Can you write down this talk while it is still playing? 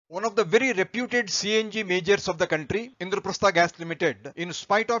One of the very reputed CNG majors of the country, Indraprastha Gas Limited, in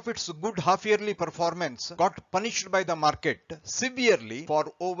spite of its good half-yearly performance, got punished by the market severely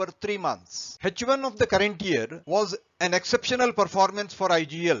for over 3 months. H1 of the current year was an exceptional performance for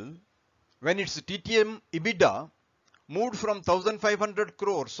IGL when its TTM EBITDA moved from 1,500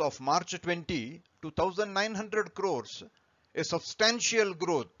 crores of March 20 to 1,900 crores, a substantial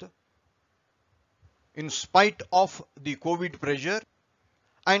growth in spite of the COVID pressure.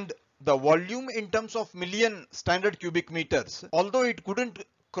 And the volume in terms of million standard cubic meters, although it couldn't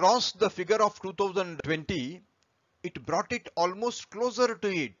cross the figure of 2020, it brought it almost closer to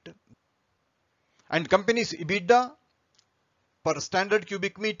it. And company's EBITDA per standard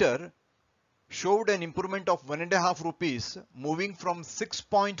cubic meter showed an improvement of 1.5 rupees, moving from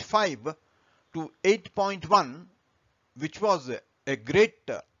 6.5 to 8.1, which was a great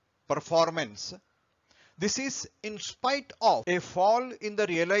performance. This is in spite of a fall in the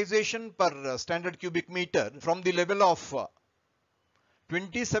realization per standard cubic meter from the level of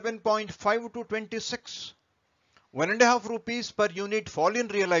 27.5 to 26. 1.5 rupees per unit fall in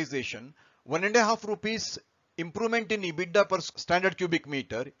realization, 1.5 rupees improvement in EBITDA per standard cubic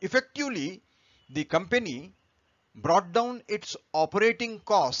meter. Effectively, the company brought down its operating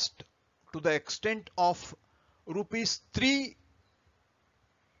cost to the extent of rupees 3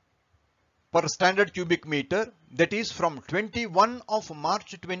 per standard cubic meter, that is from 21 of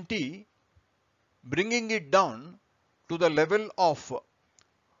March 20, bringing it down to the level of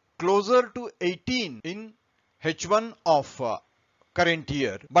closer to 18 in H1 of current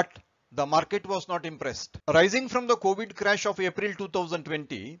year. But the market was not impressed. Rising from the COVID crash of April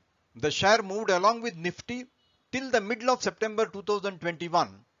 2020, the share moved along with Nifty till the middle of September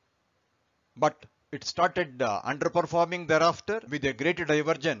 2021. But it started underperforming thereafter with a great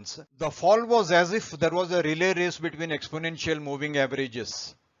divergence. The fall was as if there was a relay race between exponential moving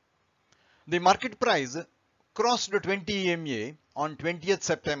averages. The market price crossed 20 EMA on 20th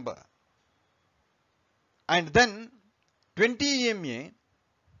September. And then 20 EMA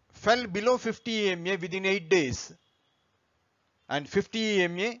fell below 50 EMA within 8 days. And 50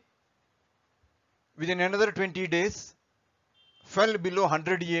 EMA within another 20 days fell below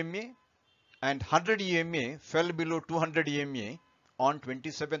 100 EMA. And 100 EMA fell below 200 EMA on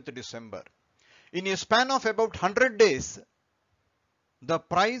 27th December. In a span of about 100 days, the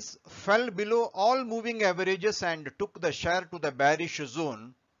price fell below all moving averages and took the share to the bearish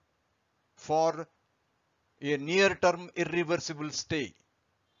zone for a near-term irreversible stay.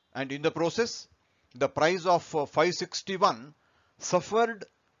 And in the process, the price of 561 suffered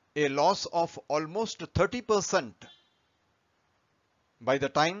a loss of almost 30% by the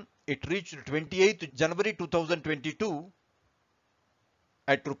time it reached 28th January 2022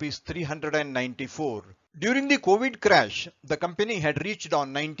 at rupees 394. During the COVID crash, the company had reached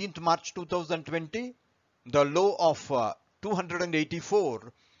on 19th March 2020 the low of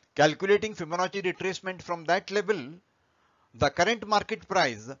 284. Calculating Fibonacci retracement from that level, the current market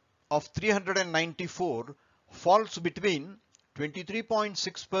price of 394 falls between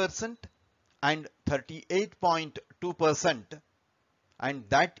 23.6% and 38.2%. And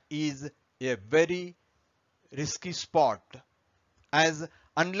that is a very risky spot, as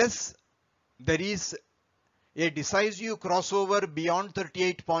unless there is a decisive crossover beyond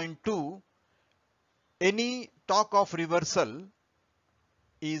 38.2, any talk of reversal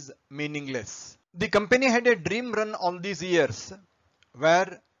is meaningless. The company had a dream run all these years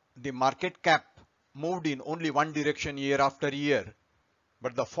where the market cap moved in only one direction year after year.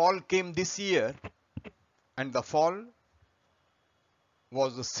 But the fall came this year, and the fall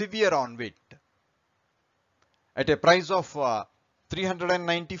was severe on it. At a price of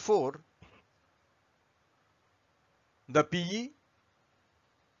 394, the PE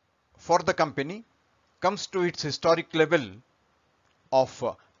for the company comes to its historic level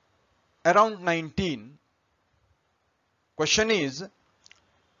of around 19. Question is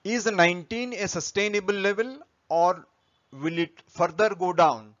 19 a sustainable level, or will it further go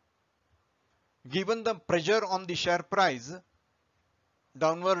down? Given the pressure on the share price,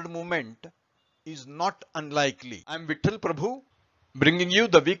 downward movement is not unlikely. I am Vittal Prabhu, bringing you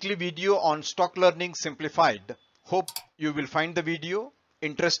the weekly video on Stock Learning Simplified. Hope you will find the video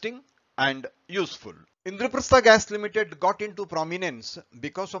interesting and useful. Indraprastha Gas Limited got into prominence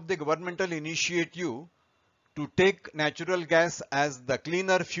because of the governmental initiative to take natural gas as the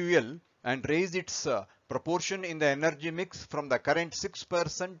cleaner fuel and raise its proportion in the energy mix from the current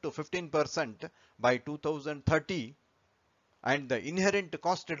 6% to 15% by 2030. And the inherent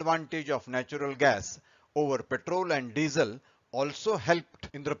cost advantage of natural gas over petrol and diesel also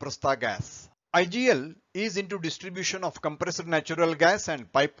helped Indraprastha Gas. IGL is into distribution of compressed natural gas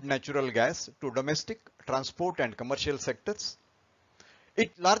and piped natural gas to domestic, transport and commercial sectors.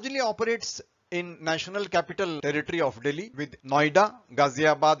 It largely operates in National Capital Territory of Delhi with Noida,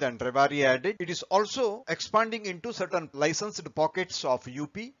 Ghaziabad and Rewari added. It is also expanding into certain licensed pockets of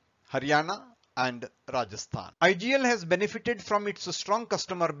UP, Haryana and Rajasthan. IGL has benefited from its strong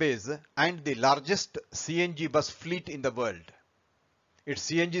customer base and the largest CNG bus fleet in the world. Its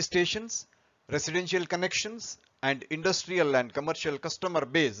CNG stations, residential connections and industrial and commercial customer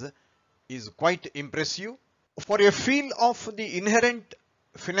base is quite impressive. For a feel of the inherent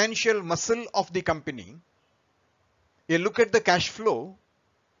financial muscle of the company, a look at the cash flow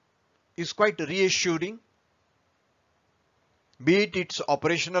is quite reassuring, be it its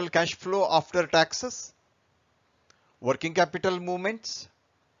operational cash flow after taxes, working capital movements,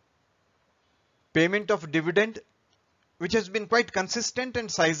 payment of dividend, which has been quite consistent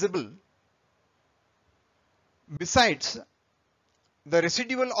and sizable. Besides, the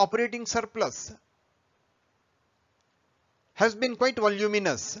residual operating surplus has been quite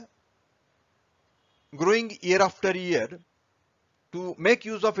voluminous, growing year after year to make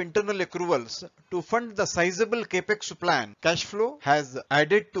use of internal accruals to fund the sizable capex plan. Cash flow has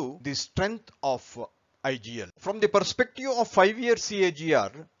added to the strength of IGL. From the perspective of 5-year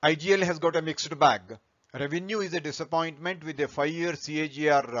CAGR, IGL has got a mixed bag. Revenue is a disappointment with a 5-year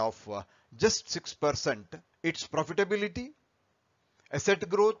CAGR of just 6%. Its profitability, asset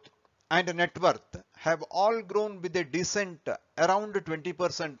growth and net worth have all grown with a decent around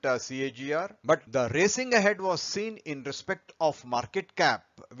 20% CAGR, but the racing ahead was seen in respect of market cap,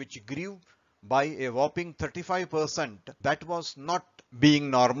 which grew by a whopping 35%. That was not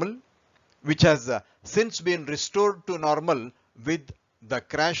being normal, which has since been restored to normal with the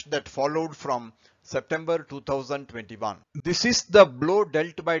crash that followed from September 2021. This is the blow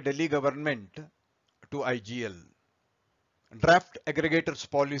dealt by Delhi government to IGL. Draft aggregators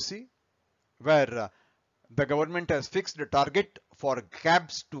policy, where the government has fixed a target for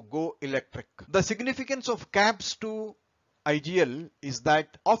cabs to go electric. The significance of cabs to IGL is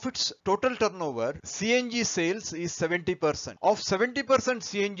that of its total turnover, CNG sales is 70%. Of 70%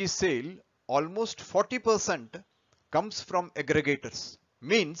 CNG sale, almost 40% comes from aggregators.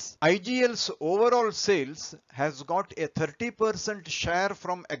 Means IGL's overall sales has got a 30% share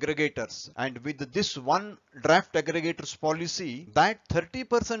from aggregators, and with this one draft aggregators policy, that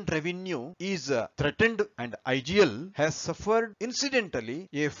 30% revenue is threatened, and IGL has suffered incidentally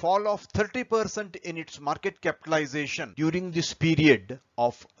a fall of 30% in its market capitalization during this period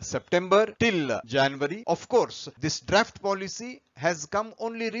of September till January. Of course, this draft policy has come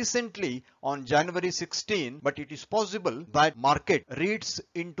only recently on January 16, but it is possible that market reads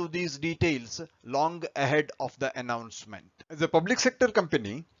into these details long ahead of the announcement. As a public sector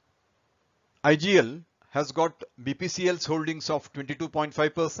company, IGL has got BPCL's holdings of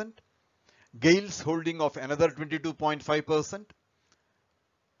 22.5%, GAIL's holding of another 22.5%,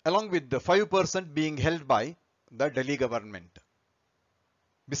 along with the 5% being held by the Delhi government.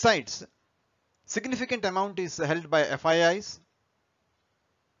 Besides, significant amount is held by FIIs,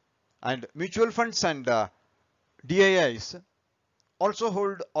 and mutual funds and DIIs also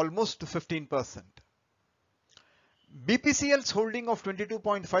hold almost 15%. BPCL's holding of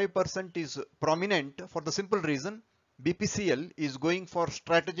 22.5% is prominent for the simple reason BPCL is going for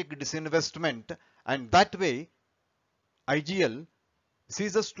strategic disinvestment, and that way IGL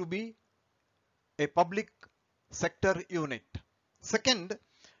ceases to be a public sector unit. Second,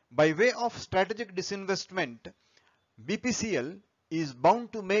 by way of strategic disinvestment, BPCL is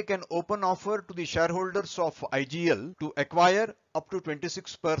bound to make an open offer to the shareholders of IGL to acquire up to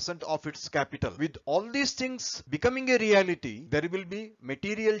 26% of its capital. With all these things becoming a reality, there will be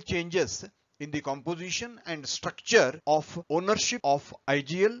material changes in the composition and structure of ownership of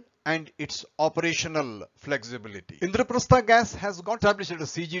IGL and its operational flexibility. Indraprastha Gas has got established a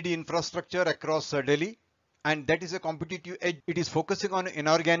CGD infrastructure across Delhi, and that is a competitive edge. It is focusing on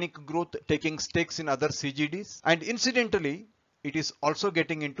inorganic growth, taking stakes in other CGDs, and incidentally, it is also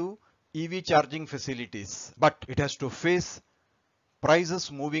getting into EV charging facilities, but it has to face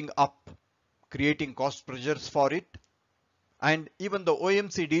prices moving up, creating cost pressures for it, and even the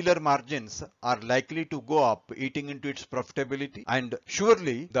OMC dealer margins are likely to go up, eating into its profitability, and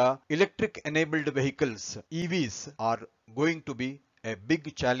surely the electric enabled vehicles, EVs, are going to be a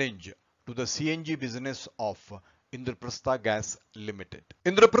big challenge to the CNG business of Indraprastha Gas Limited.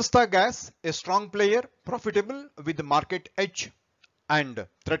 Indraprastha Gas, a strong player, profitable with market edge and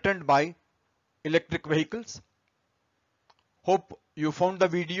threatened by electric vehicles. Hope you found the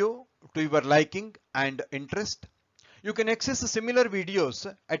video to your liking and interest. You can access similar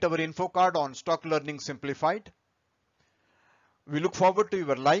videos at our info card on Stock Learning Simplified. We look forward to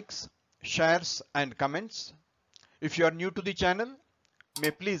your likes, shares and comments. If you are new to the channel, may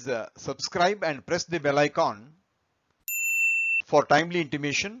please subscribe and press the bell icon for timely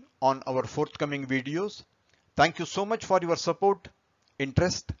intimation on our forthcoming videos. Thank you so much for your support,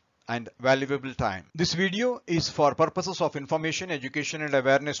 interest and valuable time. This video is for purposes of information, education and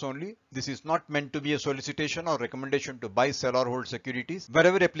awareness only. This is not meant to be a solicitation or recommendation to buy, sell or hold securities.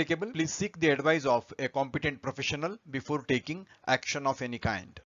 Wherever applicable, please seek the advice of a competent professional before taking action of any kind.